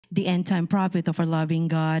the end-time prophet of our loving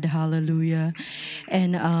God. Hallelujah.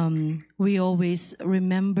 And we always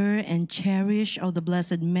remember and cherish all the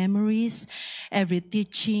blessed memories, every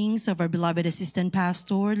teachings of our beloved assistant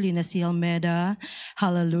pastor, Lina C. Almeida.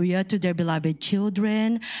 Hallelujah. To their beloved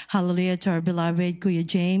children. Hallelujah. To our beloved Kuya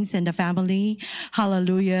James and the family.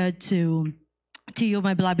 Hallelujah. To you,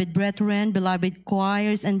 my beloved brethren, beloved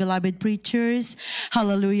choirs, and beloved preachers.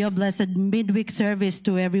 Hallelujah. Blessed midweek service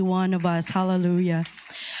to every one of us. Hallelujah.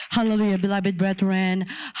 Hallelujah. Beloved brethren.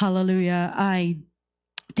 Hallelujah. I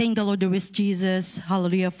thank the Lord, dearest Jesus,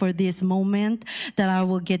 hallelujah, for this moment that I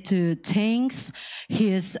will get to thanks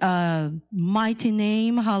His mighty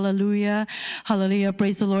name, hallelujah, hallelujah,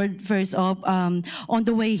 praise the Lord. First off, on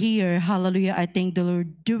the way here, hallelujah, I thank the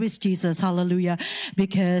Lord, dearest Jesus, hallelujah,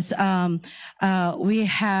 because we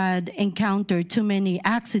had encountered too many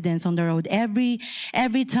accidents on the road. Every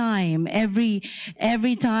time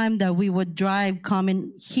that we would drive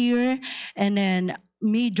coming here, and then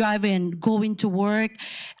me driving, going to work,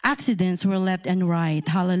 accidents were left and right.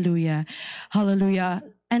 Hallelujah. Hallelujah.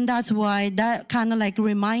 And that's why that kind of like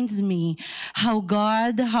reminds me how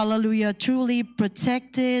God, hallelujah, truly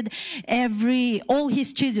protected all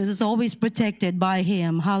His children is always protected by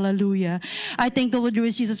Him. Hallelujah. I thank the Lord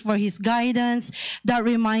Jesus for His guidance. That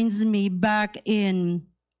reminds me back in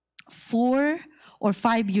 4 or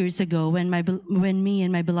 5 years ago when me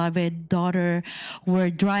and my beloved daughter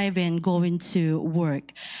were driving, going to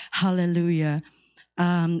work. Hallelujah.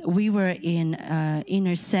 We were in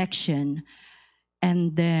intersection,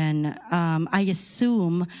 and then I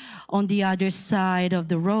assume on the other side of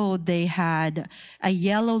the road they had a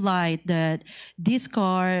yellow light that this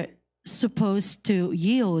car supposed to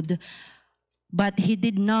yield, but he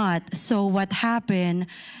did not. So what happened?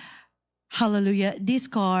 Hallelujah. This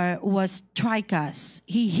car was strike us.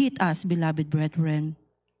 He hit us, beloved brethren.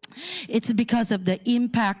 It's because of the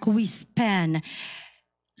impact we spent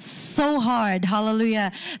so hard,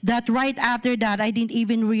 hallelujah, that right after that, I didn't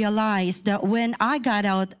even realize that when I got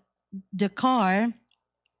out the car,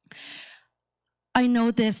 I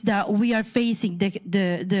noticed that we are facing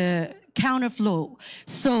the counterflow.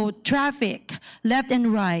 So traffic, left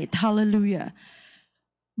and right, hallelujah.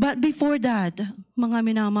 But before that, mga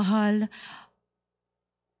minamahal,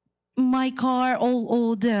 my car,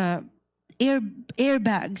 all the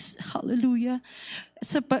airbags, hallelujah.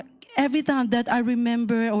 So, but every time that I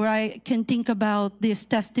remember or I can think about this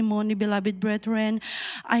testimony, beloved brethren,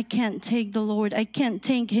 I can't thank the Lord. I can't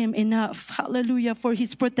thank Him enough, hallelujah, for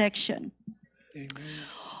His protection. Amen.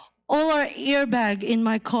 All our airbag in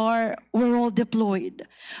my car were all deployed.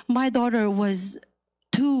 My daughter was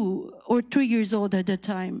 2 or 3 years old at the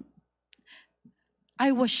time.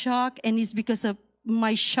 I was shocked, and it's because of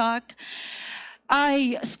my shock.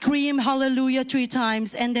 I screamed hallelujah 3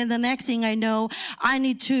 times, and then the next thing I know,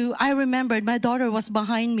 I remembered my daughter was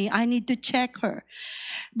behind me. I need to check her.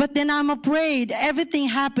 But then I'm afraid. Everything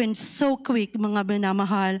happened so quick, mga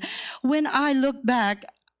binamahal. When I look back,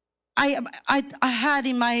 I had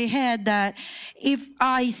in my head that if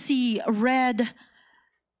I see red,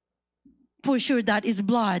 for sure that is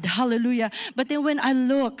blood. Hallelujah. But then when I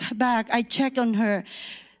look back, I check on her.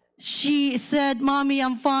 She said, "Mommy,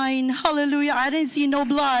 I'm fine." Hallelujah. I didn't see no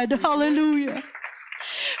blood. Hallelujah.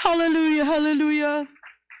 Hallelujah. Hallelujah.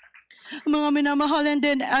 Mga minamahal, and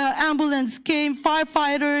then ambulance came,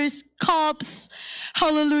 firefighters, cops.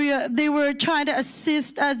 Hallelujah. They were trying to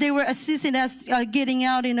assist us. They were assisting us getting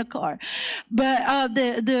out in a car. But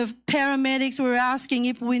the paramedics were asking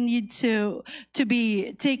if we need to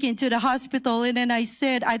be taken to the hospital. And then I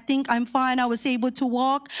said, "I think I'm fine. I was able to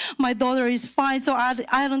walk. My daughter is fine. So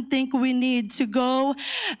I don't think we need to go."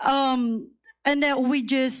 And then we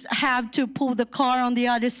just have to pull the car on the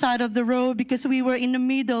other side of the road because we were in the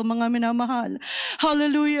middle, mga minamahal.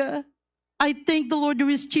 Hallelujah. I thank the Lord, there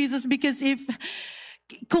is Jesus, because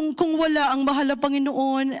kung wala ang mahal na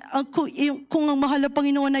Panginoon, kung ang mahal na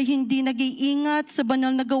Panginoon ay hindi nag-iingat sa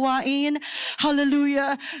banal na gawain,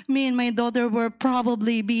 hallelujah, me and my daughter were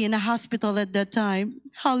probably be in a hospital at that time.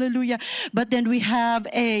 Hallelujah. But then we have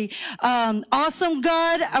a awesome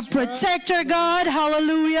God, a protector God,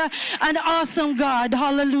 hallelujah, an awesome God,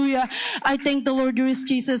 hallelujah. I thank the Lord, there is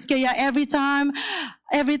Jesus. Kaya every time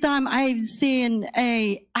I've seen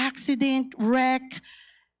a accident, wreck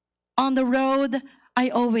on the road, I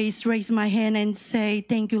always raise my hand and say,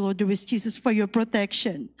 "Thank you, Lord, there is Jesus, for your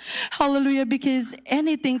protection." Hallelujah, because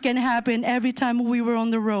anything can happen every time we were on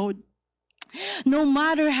the road. No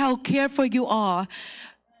matter how careful you are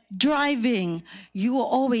driving, you will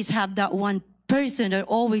always have that one person that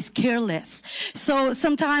always careless. So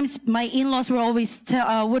sometimes my in-laws would always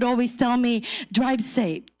tell me, "Drive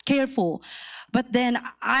safe, careful." But then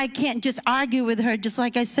I can't just argue with her, just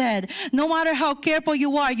like I said. No matter how careful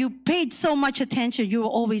you are, you paid so much attention, you will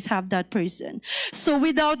always have that person. So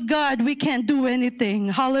without God, we can't do anything.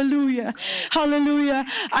 Hallelujah. Hallelujah.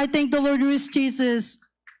 I thank the Lord Jesus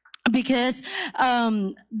because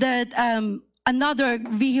another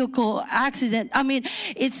vehicle accident. I mean,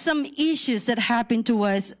 it's some issues that happened to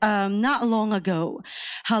us not long ago.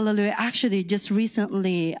 Hallelujah. Actually, just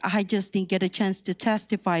recently, I just didn't get a chance to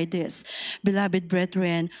testify this, beloved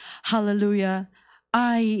brethren. Hallelujah.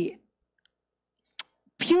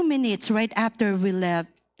 Few minutes right after we left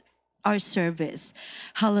our service,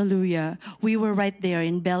 hallelujah, we were right there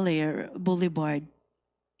in Bel Air Boulevard.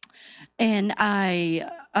 And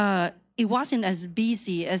it wasn't as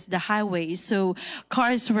busy as the highway, so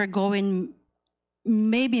cars were going,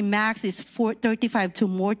 maybe max is 35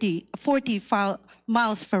 to 40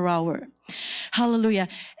 miles per hour. Hallelujah.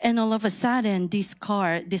 And all of a sudden, this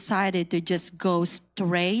car decided to just go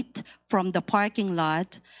straight from the parking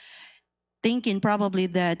lot, thinking probably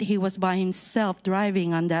that he was by himself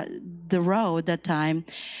driving on the road that time.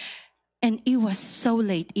 And it was so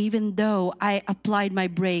late, even though I applied my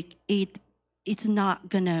brake, it's not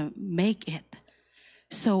gonna make it.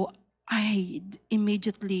 So I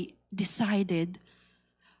immediately decided,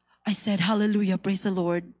 I said, hallelujah, praise the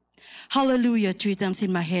Lord. Hallelujah, 3 times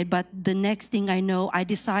in my head. But the next thing I know, I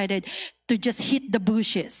decided to just hit the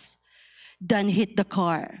bushes, then hit the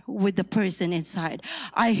car with the person inside.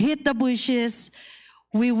 I hit the bushes.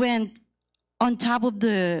 We went on top of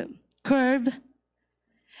the curb.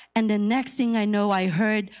 And the next thing I know, I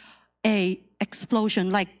heard a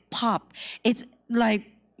explosion, like pop. It's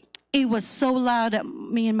like, it was so loud that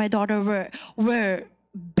me and my daughter were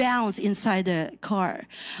bounced inside the car.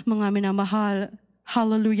 Mga minamahal,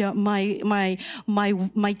 hallelujah, my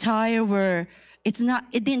tire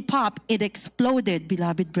it didn't pop, it exploded,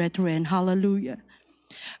 beloved brethren, hallelujah.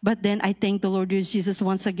 But then I thank the Lord Jesus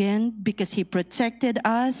once again because he protected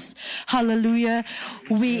us. Hallelujah.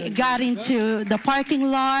 We got into the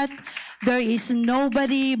parking lot. There is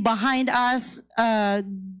nobody behind us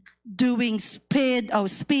doing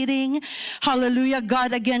speeding. Hallelujah.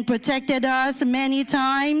 God again protected us many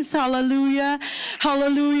times. Hallelujah.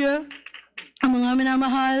 Hallelujah. Mga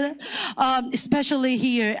minamahal, especially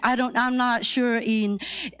here, I'm not sure in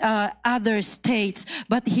other states,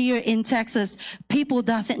 but here in Texas, people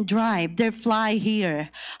doesn't drive, they fly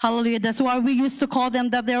here. Hallelujah. That's why we used to call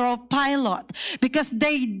them that they're a pilot, because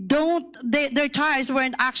their tires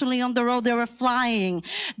weren't actually on the road, they were flying.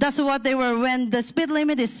 That's what they were. When the speed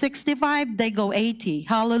limit is 65, they go 80.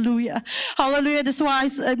 Hallelujah. Hallelujah. That's why I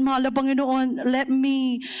said, Mahal na Panginoon,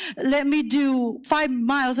 let me do 5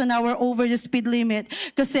 miles an hour over the speed limit,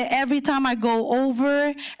 because every time I go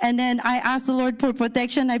over and then I ask the Lord for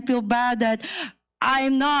protection, I feel bad that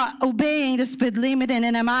I'm not obeying the speed limit, and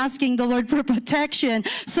then I'm asking the Lord for protection.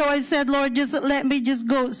 So I said, Lord, just let me just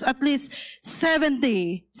go at least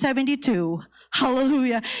 70, 72.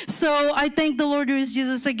 Hallelujah. So I thank the Lord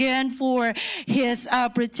Jesus again for his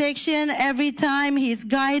protection every time, his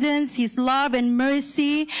guidance, his love and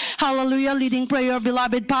mercy. Hallelujah. Leading prayer,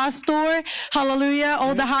 beloved pastor. Hallelujah.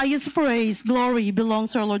 All the highest praise, glory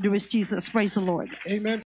belongs to our Lord Jesus. Praise the Lord. Amen.